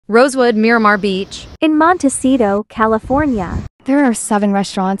Rosewood Miramar Beach. In Montecito, California. There are 7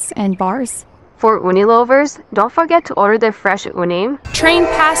 restaurants and bars. For uni lovers, don't forget to order the fresh uni. Train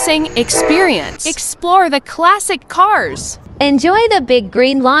passing experience. Explore the classic cars. Enjoy the big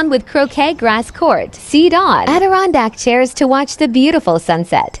green lawn with croquet grass court, seat on, Adirondack chairs to watch the beautiful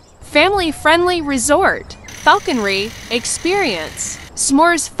sunset. Family-friendly resort. Falconry experience.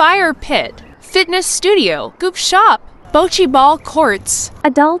 S'mores fire pit. Fitness studio. Goop shop. Bocce ball courts.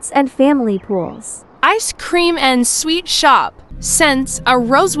 Adults and family pools. Ice cream and sweet shop. Scents a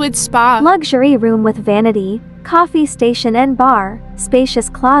Rosewood spa. Luxury room with vanity, coffee station and bar, spacious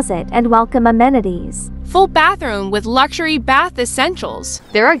closet and welcome amenities. Full bathroom with luxury bath essentials.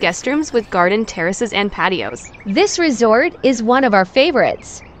 There are guest rooms with garden terraces and patios. This resort is one of our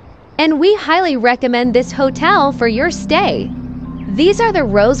favorites, and we highly recommend this hotel for your stay. These are the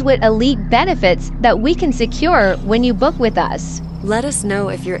Rosewood Elite benefits that we can secure when you book with us. Let us know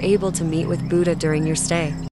if you're able to meet with Buddha during your stay.